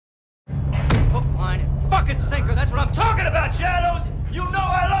line and fucking sinker. That's what I'm talking about, Shadows! You know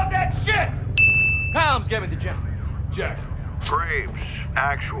I love that shit! Comms, give me the gem. Jack. Graves,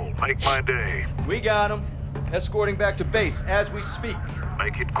 actual, make my day. We got him. Escorting back to base as we speak.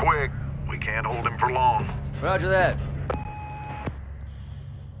 Make it quick. We can't hold him for long. Roger that.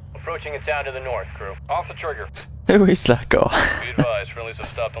 Approaching a town to the north, crew. Off the trigger. Who is that guy? Be advised, friendlies have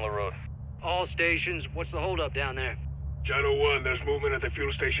stopped on the road. All stations, what's the holdup down there? Shadow 1, there's movement at the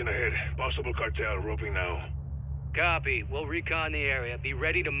fuel station ahead. Possible cartel, roping now. Copy. We'll recon the area. Be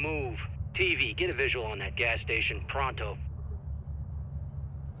ready to move. TV, get a visual on that gas station. Pronto.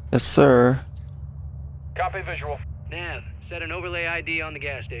 Yes, sir. Copy visual. Nav, set an overlay ID on the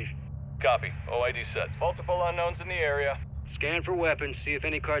gas station. Copy. OID set. Multiple unknowns in the area. Scan for weapons, see if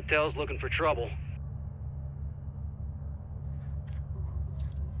any cartel's looking for trouble.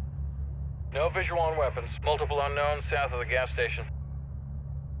 No visual on weapons. Multiple unknowns south of the gas station.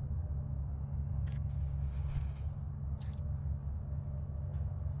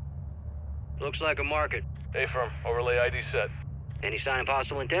 Looks like a market. A-firm. Overlay ID set. Any sign of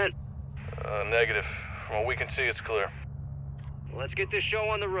hostile intent? Negative. From what we can see, it's clear. Let's get this show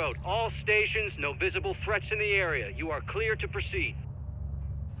on the road. All stations, no visible threats in the area. You are clear to proceed.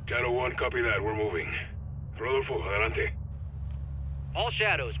 Shadow 1, copy that. We're moving. Rodolfo, adelante. All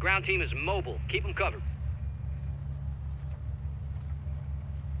Shadows, ground team is mobile. Keep them covered.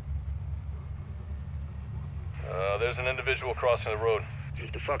 There's an individual crossing the road.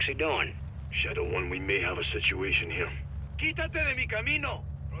 What the fuck's he doing? Shadow 1, we may have a situation here. Quítate de mi camino!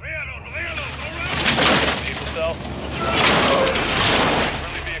 Rodéalo, rodéalo, Vehicle south.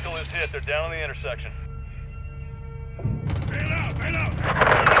 Friendly vehicle is hit. They're down on the intersection. bail out, bail out!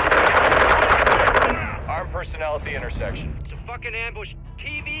 Armed personnel at the intersection. It's a fucking ambush.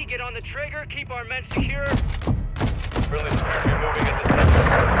 TV, get on the trigger. Keep our men secure. Friendly appear to be moving at this time.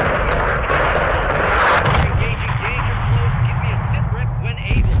 Engaging danger close. Give me a sit rep when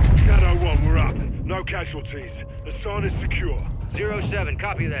able. Shadow 1, we're up. No casualties. The sun is secure. 07,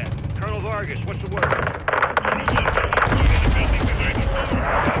 copy that. Colonel Vargas, what's the word?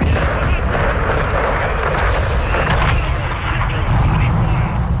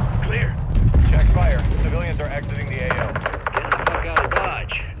 Clear. Check fire. Civilians are exiting the AO. Getting the fuck out of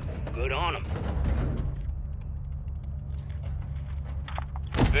Dodge. Good on them.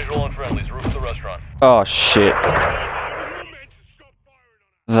 Visual on friendlies. Roof of the restaurant. Oh shit.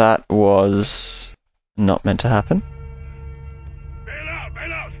 That was not meant to happen. Bail out,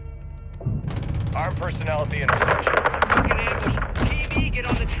 bail out! Armed personnel at the intersection. Fucking ambush. TV, get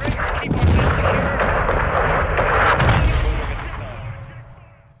on the trigger. Keep our men secure.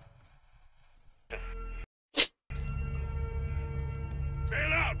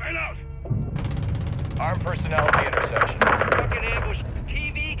 Bail out, bail out! Armed personnel at the intersection. Fucking ambush.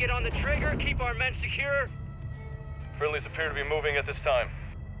 TV, get on the trigger. Keep our men secure. Friendlies appear to be moving at this time.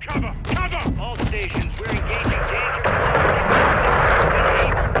 Cover, cover! All stations, we're engaging danger.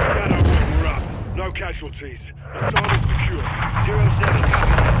 Shadow 1, we're up. No casualties. The sun is secure. 07,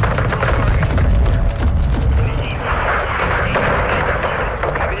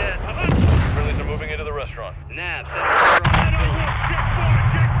 copy that. Copy that. Friendlies are moving into the restaurant. Nav, set a trigger on that building. Check fire,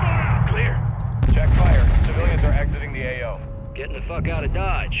 check fire! Clear. Check fire. Civilians are exiting the AO. Getting the fuck out of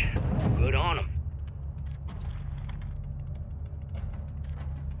Dodge. Good on them.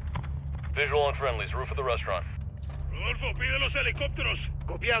 Visual on friendlies. Roof of the restaurant. Rodolfo, pide los helicópteros.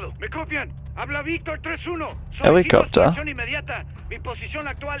 Copiado. Me copian. Habla Víctor 3-1. Helicopter. Acción inmediata. Mi posición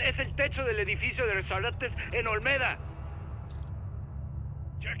actual es el techo del edificio de restaurantes en Olmeda.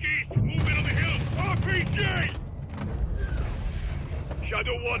 Check east. Movement on the hill. RPG!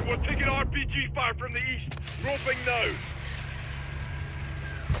 Shadow 1, we're taking RPG fire from the east. Roping now.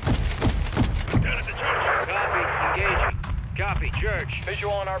 Down at the church. Copy. Engaging. Copy. Church.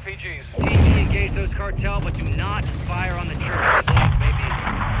 Visual on RPGs. TV, engage those cartel, but do not fire on the church. Maybe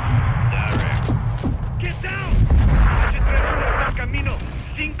direct. Get down! H31 camino.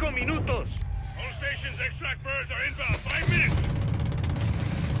 5 minutos. All stations, extract birds are inbound. 5 minutes.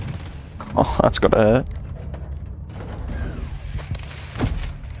 Oh, that's gotta hurt.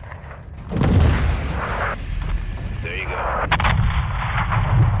 There you go.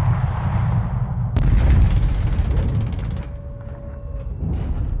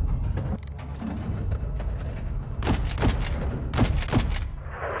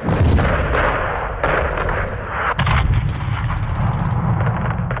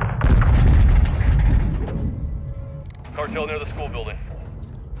 Cartel near the school building.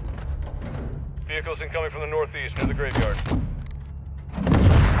 Vehicles incoming from the northeast near the graveyard.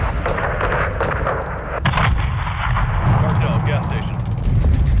 Cartel, gas station.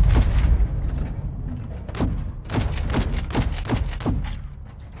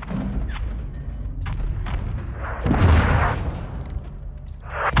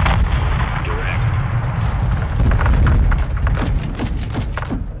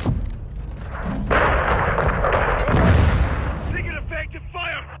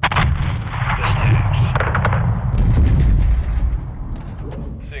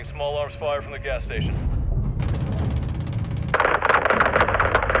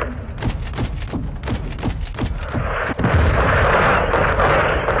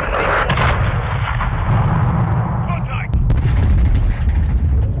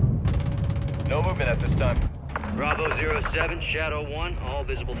 All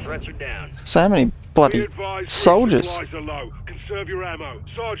visible threats are down. So many bloody soldiers. Supplies are low. Conserve your ammo.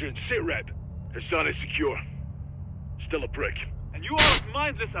 Sergeant, sit rep. Hassan is secure. Still a prick. And you are as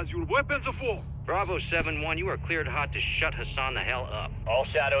mindless as your weapons of war. Bravo 7-1, you are cleared hot to shut Hassan the hell up. All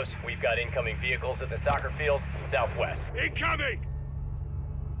Shadows, we've got incoming vehicles at the soccer field, southwest. Incoming!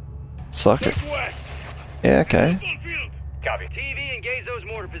 Suck it. West! Yeah, okay. Football field! Copy. TV, engage those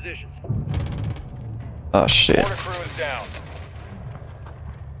mortar positions. Oh shit. Mortar crew is down.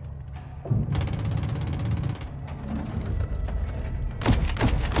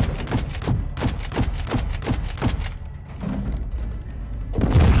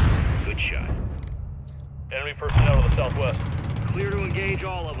 Good shot. Enemy personnel to the southwest. Clear to engage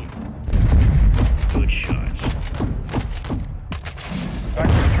all of them. Good shots. Back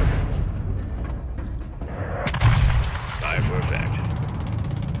to the trooper. Fire for effect.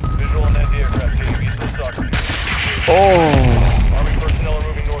 Visual on anti-aircraft team east of the soccer field. Oh, Army personnel are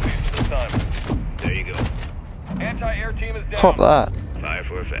moving northeast at this time. There you go. Anti-air team is down. pop that. Fire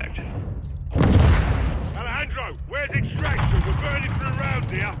for effect. Alejandro, where's extraction? We're burning through rounds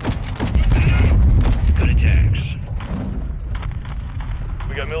here. Good attacks.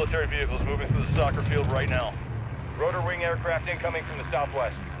 We got military vehicles moving through the soccer field right now. Rotor wing aircraft incoming from the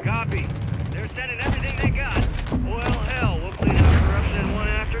southwest. Copy. They're sending everything they got. Well, hell, we'll clean out corruption in one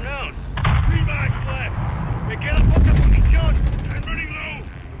afternoon. 3 marks left. Me queda poca munición. I'm running low.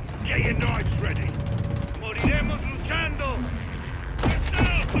 Get your knives ready. Moriremos luchando. Let's go.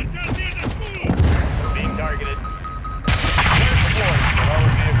 Let's near the school. Being targeted. Clear deployed. An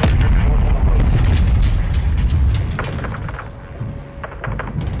armored vehicle drifting north on the road.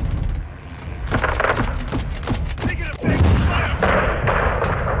 Taking a big fire.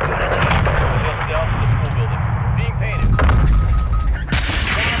 Just down to the school building. Being painted.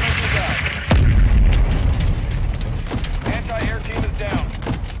 Environmental guide. Anti-air team is down.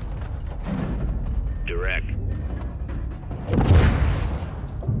 Direct.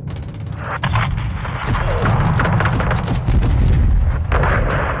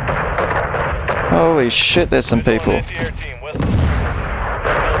 Holy shit, there's some Visual people. on anti-air team west of the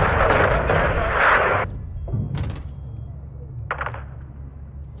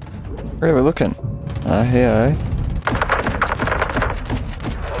Where are we looking? Here, eh?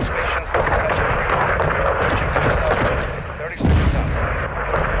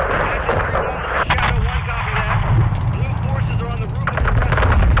 Shadow 1, copy that. Blue forces are on the roof of the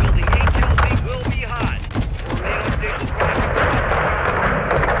restaurant building. HLZ will be hot. Remain on station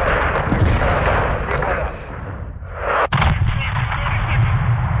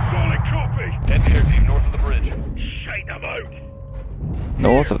Solid copy. Anti-air team north of the bridge. Shake them out.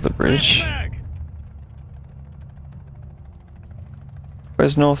 North of the bridge. Flag.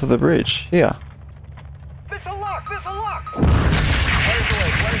 Where's north of the bridge? Here. This'll lock! This'll lock! Fires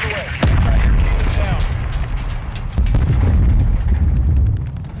away! Fires away! Anti-air team is down.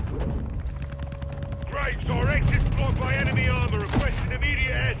 Graves, our exit's blocked by enemy armor. Requesting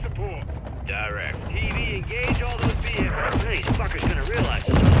immediate air support. direct. TV, engage all those vehicles. These fuckers gonna realize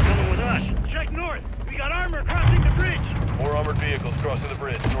someone's coming with us. Check north. We got armor crossing the bridge. More armored vehicles crossing the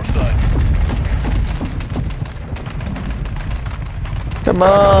bridge, north side. Come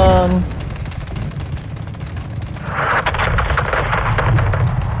on!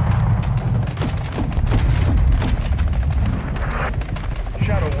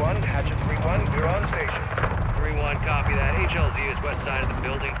 Shadow 1, Hatchet 3-1, we're on station. 3-1, copy that. HLZ is west side of the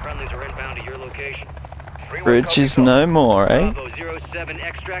building. Friendlies are inbound to your location. 3-1 Bridge is copy, no more, eh? Bravo 07,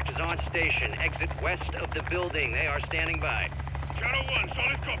 extract is on station. Exit west of the building. They are standing by. Shadow 1,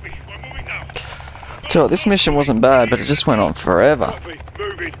 solid copy. We're moving now. So this mission wasn't bad, but it just went on forever. Copy.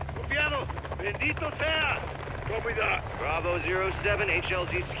 Moving. Copiado. Bendito sea. Copy that. Bravo 07,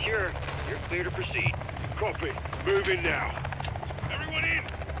 HLZ secure. You're clear to proceed. Copy. Moving now. Everyone in.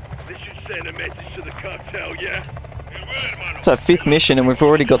 This should send a message to the cartel, yeah? It's our 5th mission and we've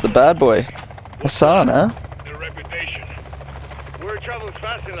already got the bad boy. Hassan, huh? Their reputation. We're traveling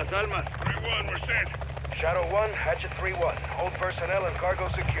fast in Las Almas. 3-1, we're set. Shadow 1, Hatchet 3-1. Hold personnel and cargo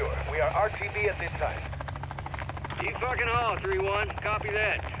secure. We are RTB at this time. Keep fucking haul, 3-1. Copy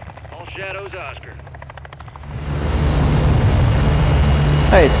that. All shadows, Oscar.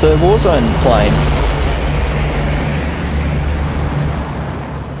 Hey, it's the Warzone plane.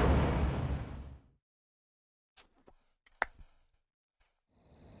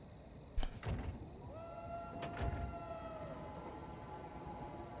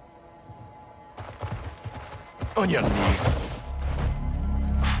 On your knees.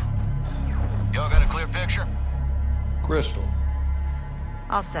 Y'all got a clear picture? Crystal.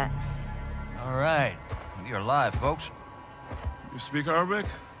 All set. All right. You're alive, folks. You speak Arabic?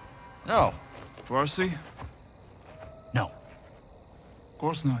 No. Farsi? No. Of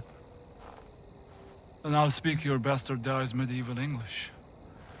course not. Then I'll speak your bastardized medieval English.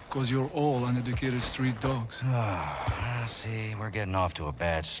 Because you're all uneducated street dogs. See, we're getting off to a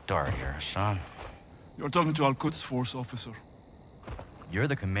bad start here, son. You're talking to Al-Quds Force officer. You're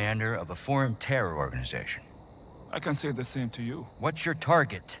the commander of a foreign terror organization. I can say the same to you. What's your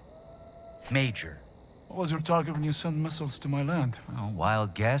target? Major. What was your target when you sent missiles to my land? Oh,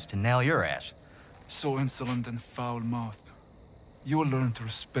 wild guess to nail your ass. So insolent and foul-mouthed. You will learn to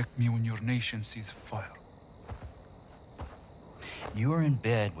respect me when your nation sees fire. You are in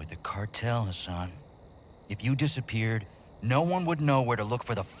bed with the cartel, Hassan. If you disappeared, no one would know where to look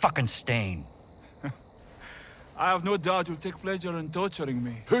for the fucking stain. I have no doubt you'll take pleasure in torturing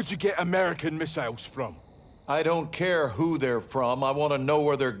me. Where'd you get American missiles from? I don't care who they're from. I want to know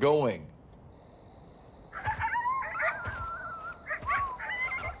where they're going.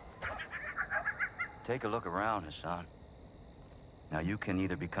 Take a look around, Hassan. Now you can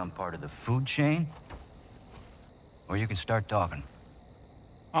either become part of the food chain, or you can start talking.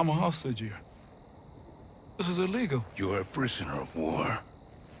 I'm a hostage here. This is illegal. You're a prisoner of war.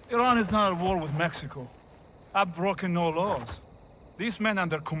 Iran is not at war with Mexico. I've broken no laws. These men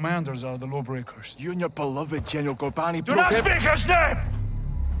and their commanders are the lawbreakers. You and your beloved General Gobani Do not speak his name!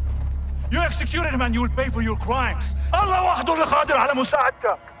 You executed him and you will pay for your crimes. Allah wahdu al-qadir ala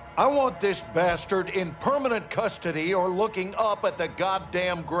musa'addak. I want this bastard in permanent custody or looking up at the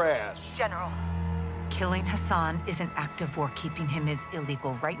goddamn grass. General, killing Hassan is an act of war. Keeping him is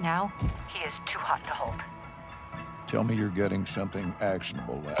illegal. Right now, he is too hot to hold. Tell me you're getting something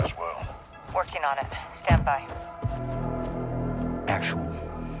actionable, Laswell. Working on it. Stand by. Actual.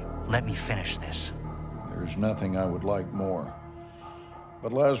 Let me finish this. There's nothing I would like more.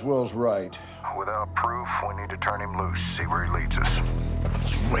 But Laswell's right. Without proof, we need to turn him loose, see where he leads us.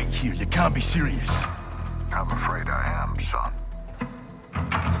 It's right here. You can't be serious. I'm afraid I am, son.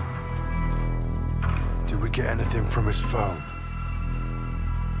 Did we get anything from his phone?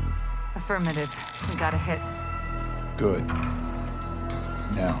 Affirmative. We got a hit. Good.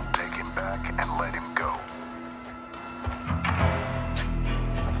 Now, Take him back and let him